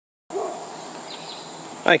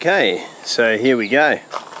Okay, so here we go.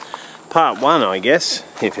 Part one, I guess,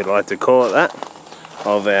 if you'd like to call it that,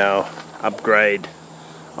 of our upgrade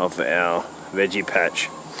of our veggie patch.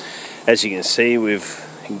 As you can see, we've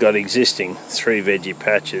got existing 3 veggie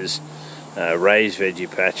patches, raised veggie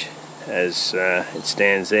patch as it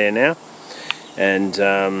stands there now, and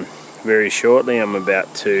very shortly I'm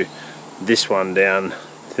about to, this one down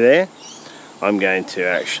there, I'm going to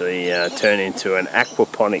actually turn into an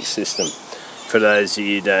aquaponics system. For those of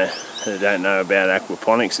you who don't know about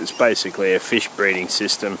aquaponics, it's basically a fish breeding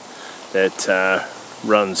system that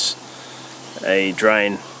runs a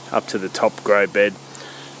drain up to the top grow bed,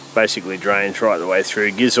 basically drains right the way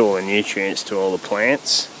through, gives all the nutrients to all the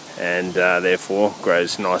plants, and therefore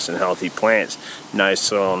grows nice and healthy plants. No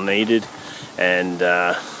soil needed, and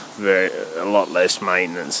a lot less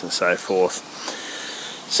maintenance and so forth.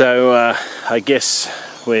 So I guess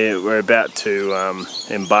we're about to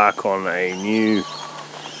embark on a new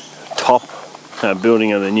top,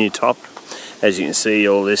 building of the new top. As you can see,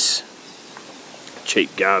 all this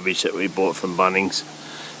cheap garbage that we bought from Bunnings,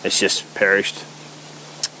 it's just perished.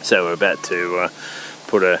 So we're about to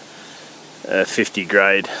put a 50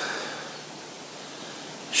 grade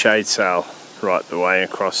shade sail right the way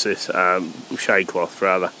across this, shade cloth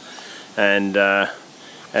rather, and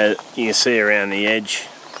as you can see around the edge,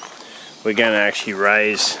 we're going to actually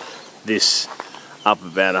raise this up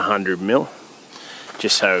about 100 mil,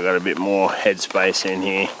 just so we've got a bit more headspace in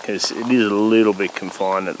here, because it is a little bit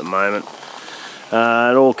confined at the moment.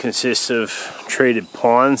 It all consists of treated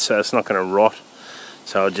pine, so it's not going to rot,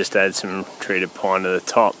 so I'll just add some treated pine to the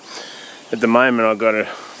top. At the moment I've got a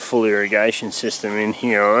full irrigation system in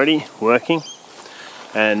here already working,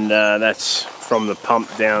 and that's from the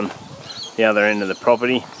pump down the other end of the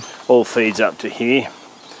property. All feeds up to here,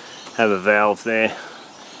 have a valve there,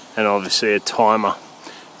 and obviously a timer.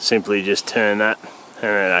 Simply just turn that and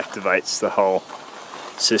it activates the whole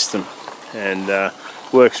system, and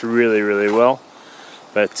works really well,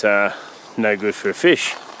 but no good for a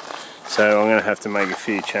fish, so I'm going to have to make a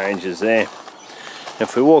few changes there.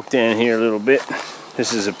 If we walk down here a little bit,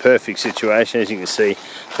 this is a perfect situation. As you can see,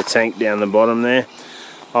 the tank down the bottom there,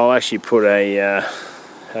 I'll actually put a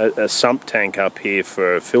sump tank up here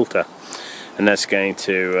for a filter, and that's going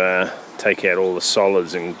to take out all the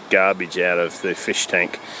solids and garbage out of the fish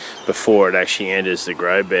tank before it actually enters the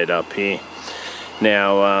grow bed up here.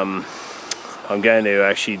 Now I'm going to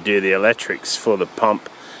actually do the electrics for the pump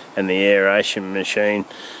and the aeration machine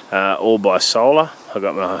all by solar. I've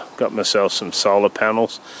got myself some solar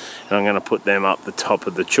panels, and I'm going to put them up the top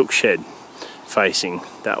of the chook shed facing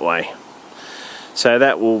that way. So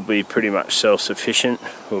that will be pretty much self-sufficient.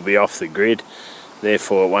 We'll be off the grid,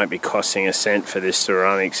 therefore it won't be costing a cent for this to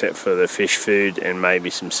run except for the fish food and maybe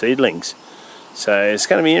some seedlings. So it's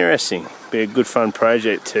going to be interesting, be a good fun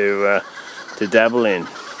project to dabble in.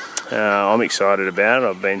 I'm excited about it.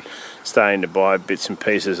 I've been starting to buy bits and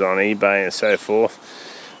pieces on eBay and so forth,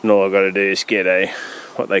 and all I've got to do is get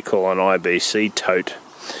what they call an IBC tote,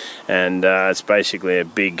 and it's basically a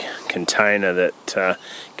big container that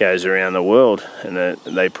goes around the world, and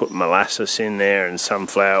they put molasses in there and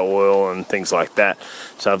sunflower oil and things like that.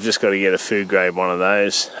 So I've just got to get a food grade one of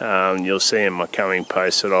those. You'll see in my coming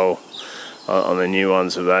posts that on the new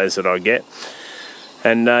ones of those that I get.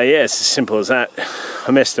 And yeah, it's as simple as that.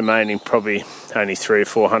 I'm estimating probably only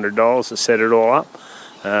 $300 or $400 to set it all up.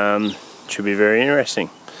 Should be very interesting.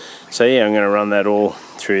 So yeah, I'm going to run that all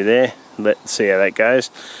through there. Let's see how that goes.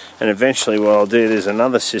 And eventually what I'll do, there's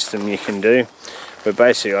another system you can do, where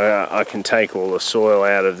basically I can take all the soil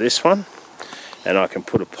out of this one, and I can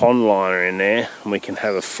put a pond liner in there, and we can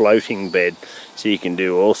have a floating bed, so you can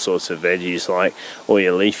do all sorts of veggies, like all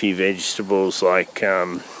your leafy vegetables, like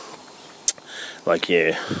your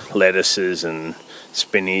lettuces and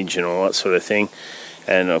spinach and all that sort of thing.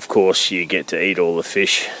 And of course you get to eat all the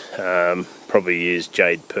fish, probably use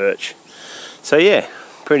jade perch. So yeah,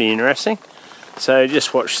 pretty interesting. So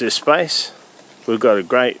just watch this space. We've got a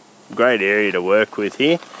great area to work with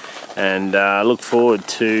here, and I look forward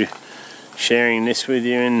to sharing this with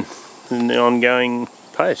you in the ongoing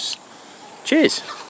posts. Cheers.